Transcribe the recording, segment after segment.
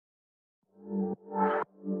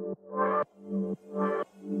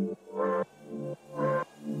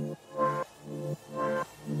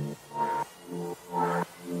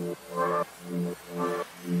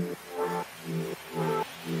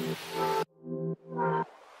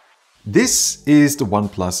This is the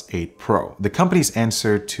OnePlus 8 Pro, the company's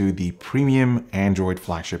answer to the premium Android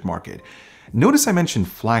flagship market. Notice I mentioned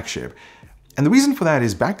flagship, and the reason for that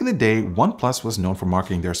is back in the day, OnePlus was known for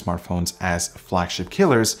marketing their smartphones as flagship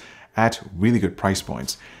killers at really good price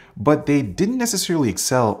points. But they didn't necessarily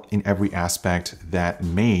excel in every aspect that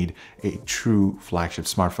made a true flagship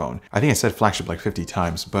smartphone. I think I said flagship like 50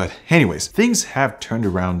 times, but anyways, things have turned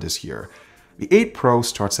around this year. The 8 Pro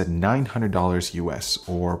starts at $900 US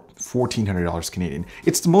or $1,400 Canadian.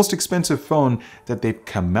 It's the most expensive phone that they've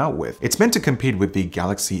come out with. It's meant to compete with the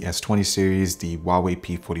Galaxy S20 series, the Huawei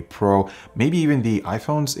P40 Pro, maybe even the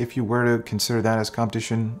iPhones if you were to consider that as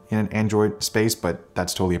competition in an Android space, but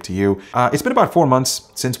that's totally up to you. It's been about 4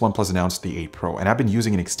 months since OnePlus announced the 8 Pro, and I've been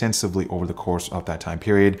using it extensively over the course of that time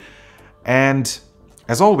period. And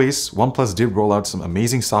as always, OnePlus did roll out some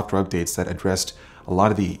amazing software updates that addressed a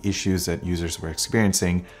lot of the issues that users were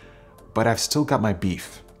experiencing, but I've still got my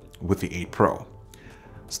beef with the 8 Pro.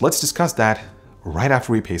 So let's discuss that right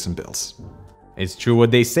after we pay some bills. It's true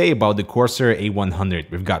what they say about the Corsair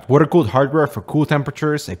A100. We've got water-cooled hardware for cool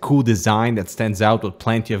temperatures, a cool design that stands out with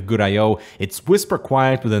plenty of good I/O. It's whisper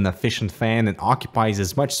quiet with an efficient fan and occupies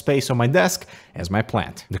as much space on my desk as my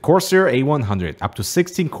plant. The Corsair A100, up to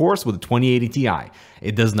 16 cores with a 2080 Ti.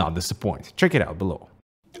 It does not disappoint. Check it out below.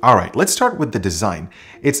 Alright, let's start with the design.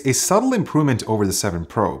 It's a subtle improvement over the 7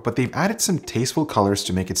 Pro, but they've added some tasteful colors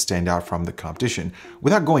to make it stand out from the competition,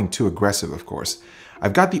 without going too aggressive, of course.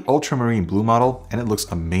 I've got the ultramarine blue model, and it looks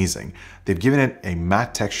amazing. They've given it a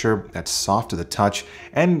matte texture that's soft to the touch,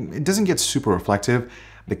 and it doesn't get super reflective.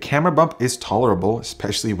 The camera bump is tolerable,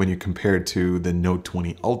 especially when you compare it to the Note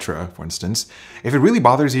 20 Ultra, for instance. If it really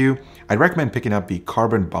bothers you, I'd recommend picking up the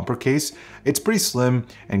carbon bumper case. It's pretty slim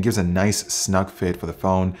and gives a nice snug fit for the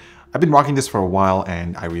phone. I've been rocking this for a while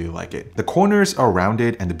and I really like it. The corners are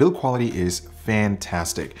rounded and the build quality is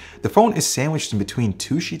fantastic. The phone is sandwiched in between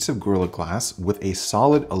 2 sheets of Gorilla Glass with a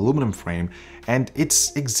solid aluminum frame, and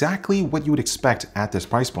it's exactly what you would expect at this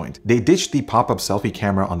price point. They ditched the pop-up selfie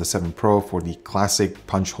camera on the 7 Pro for the classic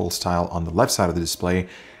punch hole style on the left side of the display.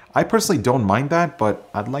 I personally don't mind that, but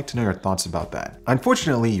I'd like to know your thoughts about that.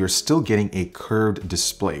 Unfortunately, you're still getting a curved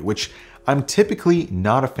display, which I'm typically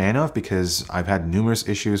not a fan of because I've had numerous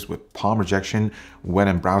issues with palm rejection when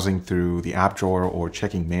I'm browsing through the app drawer or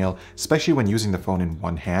checking mail, especially when using the phone in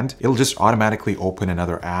one hand. It'll just automatically open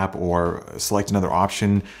another app or select another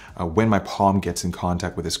option when my palm gets in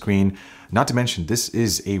contact with the screen. Not to mention, this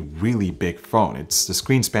is a really big phone. The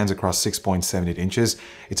screen spans across 6.78 inches.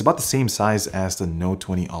 It's about the same size as the Note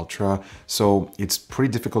 20 Ultra, so it's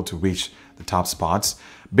pretty difficult to reach the top spots.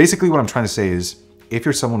 Basically, what I'm trying to say is, if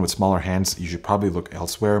you're someone with smaller hands, you should probably look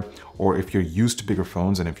elsewhere, or if you're used to bigger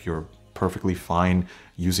phones and if you're perfectly fine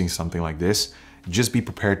using something like this, just be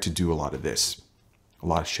prepared to do a lot of this, a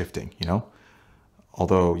lot of shifting, you know?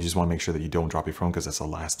 Although you just want to make sure that you don't drop your phone because that's the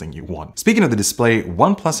last thing you want. Speaking of the display,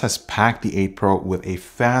 OnePlus has packed the 8 Pro with a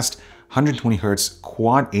fast 120Hz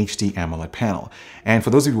Quad HD AMOLED panel. And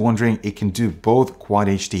for those of you wondering, it can do both Quad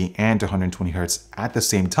HD and 120Hz at the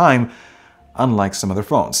same time, unlike some other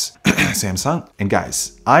phones. Samsung. And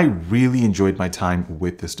guys, I really enjoyed my time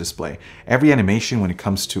with this display. Every animation when it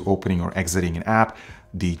comes to opening or exiting an app,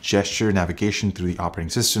 the gesture navigation through the operating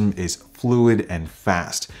system is fluid and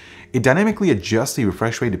fast. It dynamically adjusts the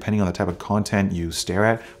refresh rate depending on the type of content you stare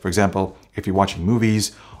at. For example, if you're watching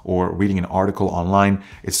movies or reading an article online,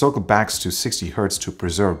 it circles back to 60 Hz to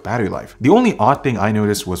preserve battery life. The only odd thing I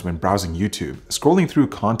noticed was when browsing YouTube. Scrolling through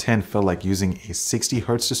content felt like using a 60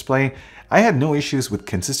 Hz display. I had no issues with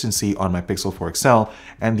consistency on my Pixel 4 XL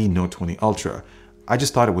and the Note 20 Ultra. I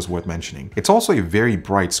just thought it was worth mentioning. It's also a very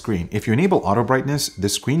bright screen. If you enable auto brightness, the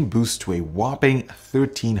screen boosts to a whopping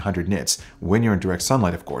 1300 nits when you're in direct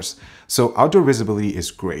sunlight, of course. So outdoor visibility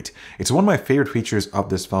is great. It's one of my favorite features of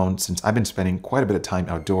this phone since I've been spending quite a bit of time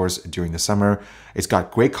outdoors during the summer. It's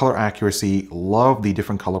got great color accuracy, love the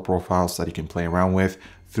different color profiles that you can play around with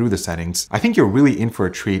through the settings. I think you're really in for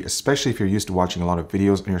a treat, especially if you're used to watching a lot of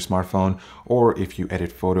videos on your smartphone or if you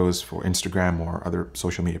edit photos for Instagram or other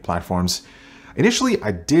social media platforms. Initially,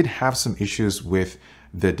 I did have some issues with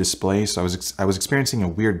the display, so I was experiencing a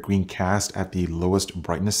weird green cast at the lowest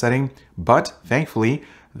brightness setting, but thankfully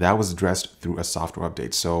that was addressed through a software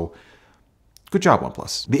update, so good job,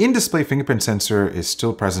 OnePlus. The in-display fingerprint sensor is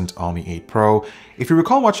still present on the 8 Pro. If you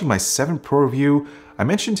recall watching my 7 Pro review, I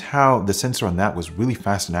mentioned how the sensor on that was really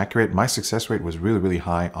fast and accurate. My success rate was really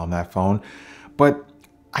high on that phone, but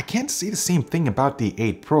I can't say the same thing about the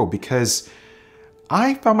 8 Pro because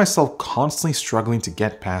I found myself constantly struggling to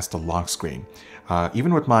get past the lock screen.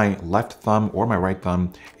 Even with my left thumb or my right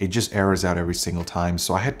thumb, it just errors out every single time.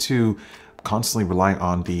 So I had to constantly rely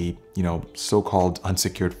on the, so-called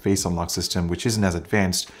unsecured face unlock system, which isn't as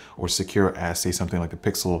advanced or secure as, say, something like the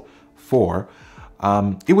Pixel 4.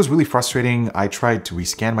 It was really frustrating. I tried to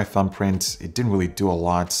rescan my thumbprint. It didn't really do a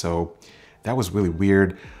lot, so that was really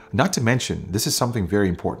weird. Not to mention, this is something very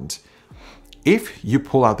important. If you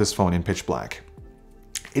pull out this phone in pitch black,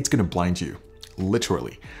 it's gonna blind you,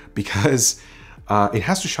 literally, because it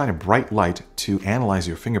has to shine a bright light to analyze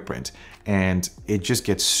your fingerprint, and it just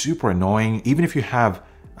gets super annoying. Even if you have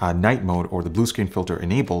night mode or the blue screen filter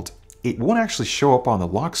enabled, it won't actually show up on the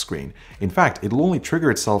lock screen. In fact, it'll only trigger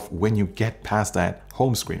itself when you get past that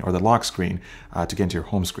home screen or the lock screen to get into your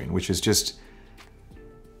home screen, which is just,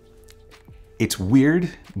 it's weird,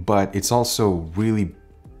 but it's also really,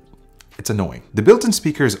 it's annoying. The built-in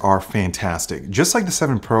speakers are fantastic. Just like the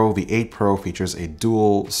 7 Pro, the 8 Pro features a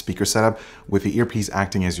dual speaker setup with the earpiece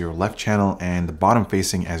acting as your left channel and the bottom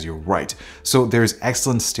facing as your right. So there's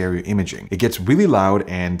excellent stereo imaging. It gets really loud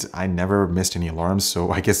and I never missed any alarms,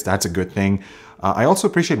 so I guess that's a good thing. I also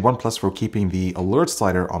appreciate OnePlus for keeping the alert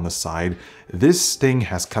slider on the side. This thing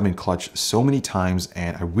has come in clutch so many times,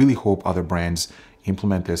 and I really hope other brands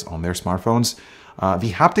implement this on their smartphones.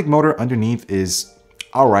 The haptic motor underneath is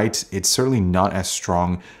alright, it's certainly not as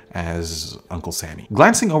strong as Uncle Sammy.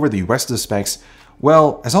 Glancing over the rest of the specs,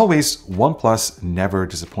 well, as always, OnePlus never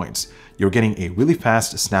disappoints. You're getting a really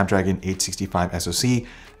fast Snapdragon 865 SoC.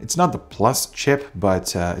 It's not the Plus chip,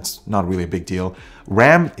 but it's not really a big deal.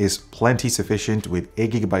 RAM is plenty sufficient with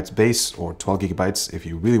 8 GB base or 12 GB if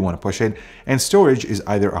you really want to push it, and storage is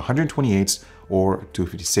either 128 or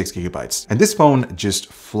 256 GB. And this phone just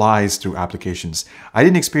flies through applications. I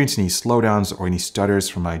didn't experience any slowdowns or any stutters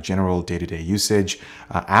from my general day-to-day usage.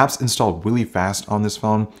 Apps installed really fast on this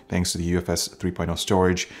phone thanks to the UFS 3.0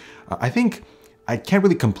 storage. I think I can't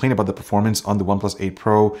really complain about the performance on the OnePlus 8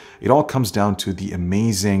 Pro. It all comes down to the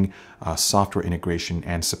amazing software integration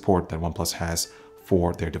and support that OnePlus has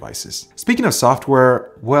for their devices. Speaking of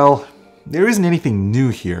software, well, there isn't anything new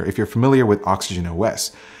here if you're familiar with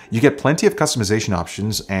OxygenOS. You get plenty of customization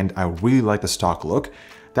options, and I really like the stock look.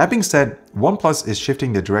 That being said, OnePlus is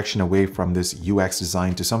shifting the direction away from this UX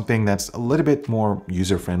design to something that's a little bit more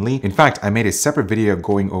user-friendly. In fact, I made a separate video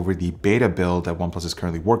going over the beta build that OnePlus is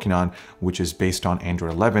currently working on, which is based on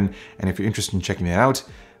Android 11, and if you're interested in checking that out,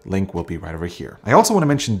 link will be right over here. I also want to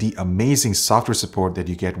mention the amazing software support that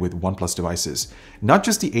you get with OnePlus devices. Not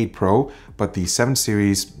just the 8 Pro, but the 7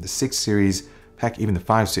 series, the 6 series, heck, even the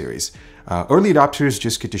 5 series. Early adopters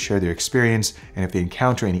just get to share their experience, and if they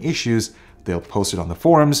encounter any issues, they'll post it on the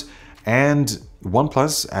forums. And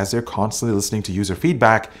OnePlus, as they're constantly listening to user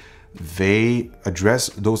feedback, they address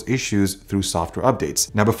those issues through software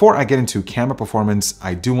updates. Now, before I get into camera performance,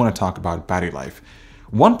 I do want to talk about battery life.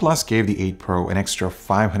 OnePlus gave the 8 Pro an extra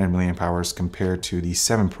 500 mAh compared to the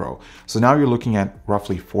 7 Pro. So now you're looking at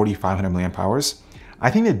roughly 4,500 mAh. I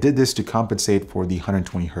think they did this to compensate for the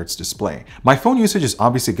 120Hz display. My phone usage is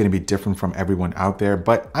obviously going to be different from everyone out there,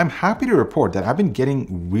 but I'm happy to report that I've been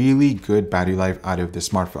getting really good battery life out of this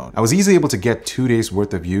smartphone. I was easily able to get 2 days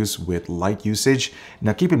worth of use with light usage.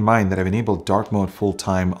 Now keep in mind that I've enabled dark mode full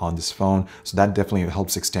time on this phone, so that definitely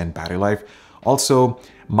helps extend battery life. Also,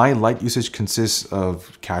 my light usage consists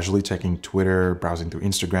of casually checking Twitter, browsing through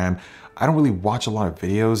Instagram. I don't really watch a lot of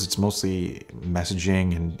videos. It's mostly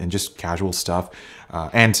messaging and just casual stuff.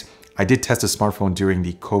 And I did test the smartphone during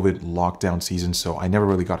the COVID lockdown season, so I never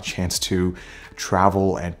really got a chance to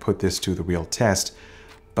travel and put this to the real test.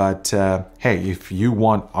 But hey, if you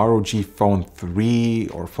want ROG Phone 3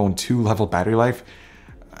 or Phone 2 level battery life,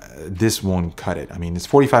 this won't cut it. I mean, it's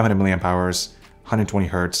 4,500 mAh, 120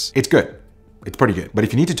 Hz. It's good. It's pretty good. But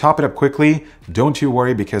if you need to top it up quickly, don't you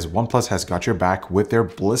worry, because OnePlus has got your back with their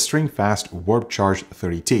blistering fast Warp Charge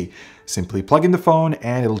 30T. Simply plug in the phone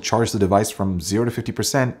and it'll charge the device from 0 to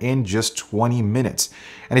 50% in just 20 minutes.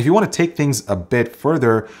 And if you want to take things a bit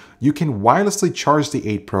further, you can wirelessly charge the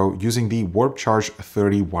 8 Pro using the Warp Charge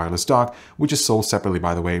 30 wireless dock, which is sold separately,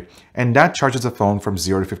 by the way, and that charges the phone from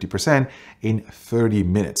 0 to 50% in 30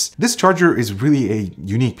 minutes. This charger is really a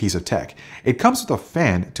unique piece of tech. It comes with a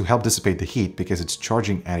fan to help dissipate the heat because it's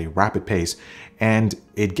charging at a rapid pace, and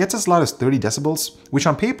it gets as loud as 30 decibels, which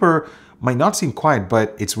on paper might not seem quiet,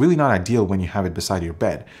 but it's really not ideal when you have it beside your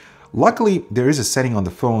bed. Luckily, there is a setting on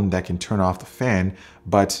the phone that can turn off the fan,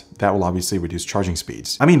 but that will obviously reduce charging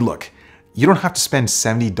speeds. I mean, look, you don't have to spend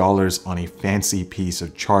 $70 on a fancy piece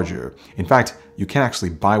of charger. In fact, you can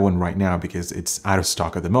actually buy one right now because it's out of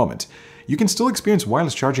stock at the moment. You can still experience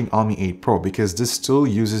wireless charging on the 8 Pro because this still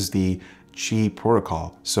uses the Qi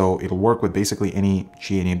protocol, so it'll work with basically any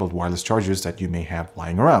Qi-enabled wireless chargers that you may have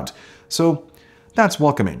lying around. So that's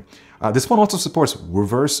welcoming. This phone also supports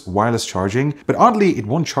reverse wireless charging, but oddly, it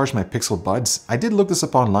won't charge my Pixel Buds. I did look this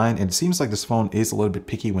up online, and it seems like this phone is a little bit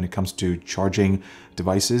picky when it comes to charging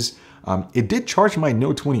devices. It did charge my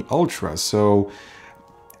Note 20 Ultra, so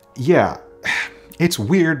yeah, it's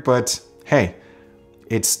weird, but hey,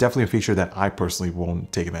 it's definitely a feature that I personally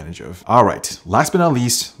won't take advantage of. All right, last but not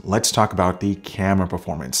least, let's talk about the camera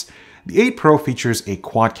performance. The 8 Pro features a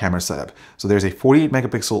quad camera setup. So there's a 48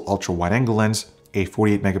 megapixel ultra wide angle lens, a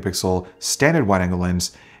 48 megapixel standard wide angle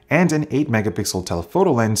lens, and an 8 megapixel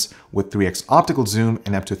telephoto lens with 3x optical zoom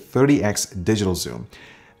and up to 30x digital zoom.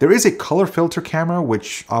 There is a color filter camera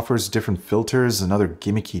which offers different filters and other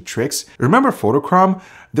gimmicky tricks. Remember photochrome?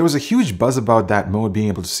 There was a huge buzz about that mode being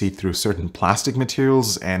able to see through certain plastic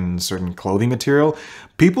materials and certain clothing material.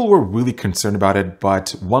 People were really concerned about it,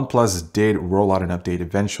 but OnePlus did roll out an update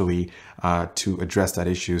eventually to address that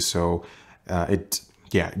issue. So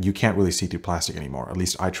yeah, you can't really see through plastic anymore. At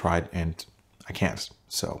least I tried and I can't.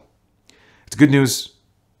 So it's good news,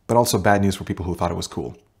 but also bad news for people who thought it was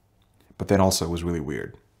cool. But then also it was really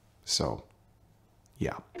weird. So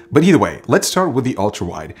yeah. But either way, let's start with the ultra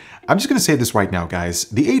wide. I'm just gonna say this right now, guys.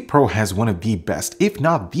 The 8 Pro has one of the best, if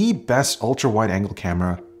not the best, ultra wide angle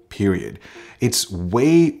camera, period. It's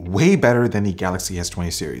way, way better than the Galaxy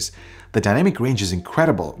S20 series. The dynamic range is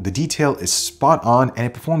incredible, the detail is spot on, and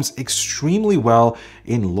it performs extremely well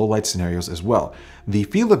in low light scenarios as well. The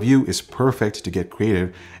field of view is perfect to get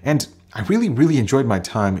creative, and I really enjoyed my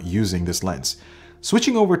time using this lens.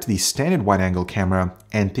 Switching over to the standard wide-angle camera,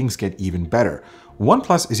 and things get even better.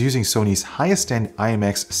 OnePlus is using Sony's highest-end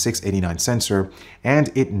IMX689 sensor,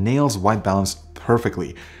 and it nails white balance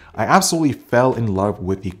perfectly. I absolutely fell in love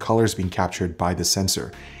with the colors being captured by the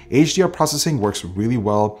sensor. HDR processing works really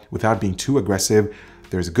well without being too aggressive.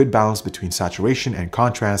 There's a good balance between saturation and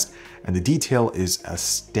contrast, and the detail is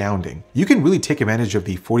astounding. You can really take advantage of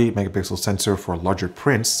the 48 megapixel sensor for larger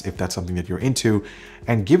prints if that's something that you're into,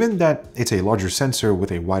 and given that it's a larger sensor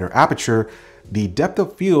with a wider aperture, the depth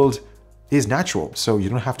of field is natural, so you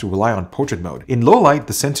don't have to rely on portrait mode. In low light,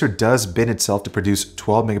 the sensor does bend itself to produce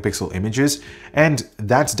 12 megapixel images, and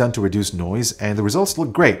that's done to reduce noise, and the results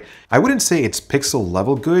look great. I wouldn't say it's pixel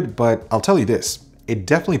level good, but I'll tell you this, it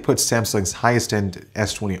definitely puts Samsung's highest-end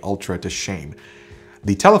S20 Ultra to shame.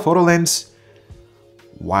 The telephoto lens,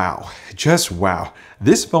 wow, just wow.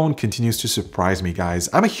 This phone continues to surprise me, guys.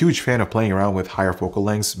 I'm a huge fan of playing around with higher focal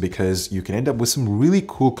lengths because you can end up with some really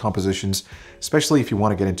cool compositions, especially if you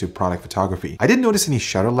want to get into product photography. I didn't notice any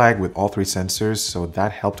shutter lag with all 3 sensors, so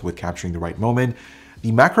that helped with capturing the right moment.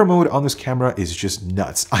 The macro mode on this camera is just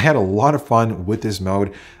nuts. I had a lot of fun with this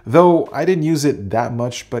mode, though I didn't use it that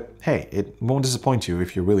much, but hey, it won't disappoint you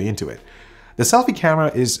if you're really into it. The selfie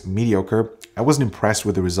camera is mediocre. I wasn't impressed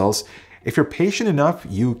with the results. If you're patient enough,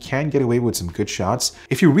 you can get away with some good shots.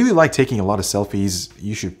 If you really like taking a lot of selfies,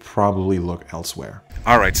 you should probably look elsewhere.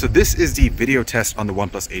 All right, so this is the video test on the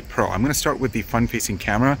OnePlus 8 Pro. I'm gonna start with the front-facing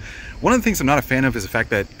camera. One of the things I'm not a fan of is the fact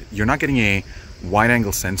that you're not getting a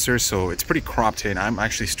wide-angle sensor, so it's pretty cropped in. I'm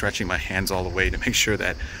actually stretching my hands all the way to make sure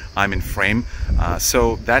that I'm in frame,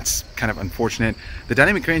 so that's kind of unfortunate. The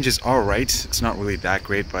dynamic range is all right. It's not really that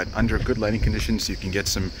great, but under good lighting conditions you can get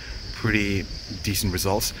some pretty decent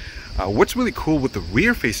results. What's really cool with the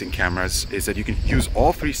rear-facing cameras is that you can use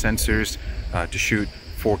all 3 sensors to shoot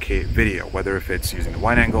 4K video, whether if it's using the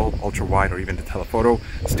wide angle, ultra wide, or even the telephoto.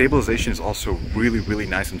 Stabilization is also really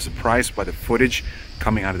nice. I'm surprised by the footage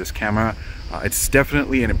coming out of this camera. It's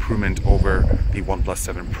definitely an improvement over the OnePlus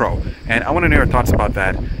 7 Pro. And I want to know your thoughts about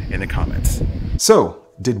that in the comments. So,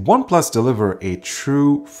 did OnePlus deliver a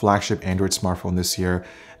true flagship Android smartphone this year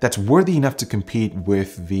that's worthy enough to compete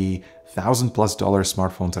with the $1,000+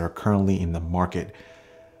 smartphones that are currently in the market?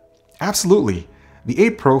 Absolutely. The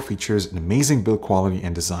 8 Pro features an amazing build quality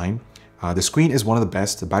and design. The screen is one of the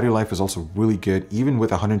best. The battery life is also really good, even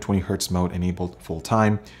with 120Hz mode enabled full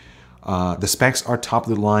time. The specs are top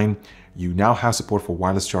of the line. You now have support for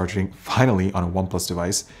wireless charging, finally, on a OnePlus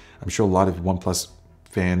device. I'm sure a lot of OnePlus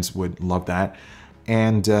fans would love that.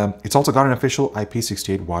 And it's also got an official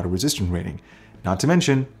IP68 water resistant rating. Not to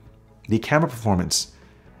mention the camera performance.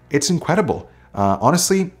 It's incredible.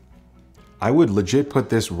 Honestly, I would legit put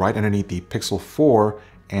this right underneath the Pixel 4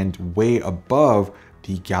 and way above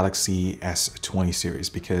the Galaxy S20 series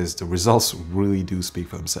because the results really do speak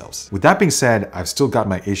for themselves. With that being said, I've still got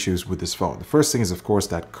my issues with this phone. The first thing is, of course,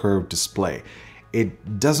 that curved display.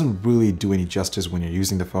 It doesn't really do any justice when you're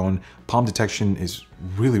using the phone. Palm detection is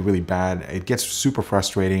really bad. It gets super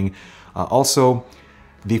frustrating. Also,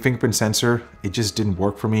 the fingerprint sensor, it just didn't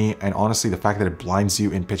work for me. And honestly, the fact that it blinds you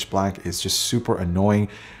in pitch black is just super annoying.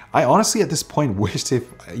 I honestly at this point wished if,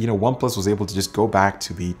 OnePlus was able to just go back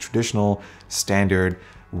to the traditional standard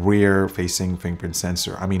rear facing fingerprint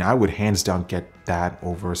sensor. I mean, I would hands down get that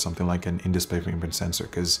over something like an in-display fingerprint sensor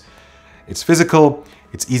because it's physical,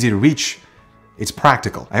 it's easy to reach, it's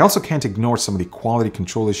practical. I also can't ignore some of the quality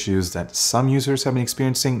control issues that some users have been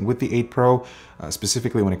experiencing with the 8 Pro,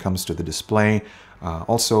 specifically when it comes to the display.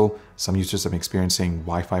 Also, some users have been experiencing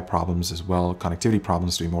Wi-Fi problems as well, connectivity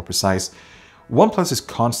problems to be more precise. OnePlus is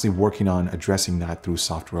constantly working on addressing that through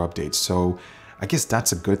software updates, so I guess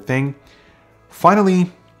that's a good thing. Finally,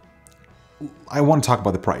 I want to talk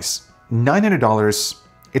about the price. $900,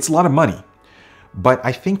 it's a lot of money, but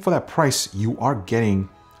I think for that price, you are getting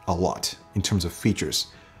a lot in terms of features.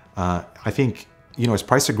 I think, it's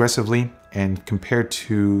priced aggressively, and compared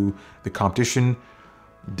to the competition,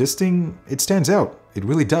 this thing, it stands out. It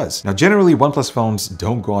really does. Now, generally, OnePlus phones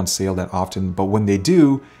don't go on sale that often, but when they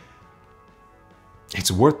do, it's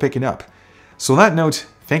worth picking up. So on that note,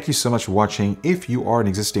 thank you so much for watching. If you are an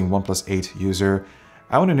existing OnePlus 8 user,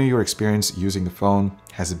 I want to know your experience using the phone.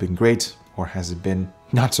 Has it been great or has it been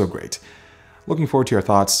not so great? Looking forward to your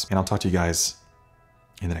thoughts, and I'll talk to you guys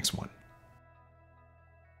in the next one.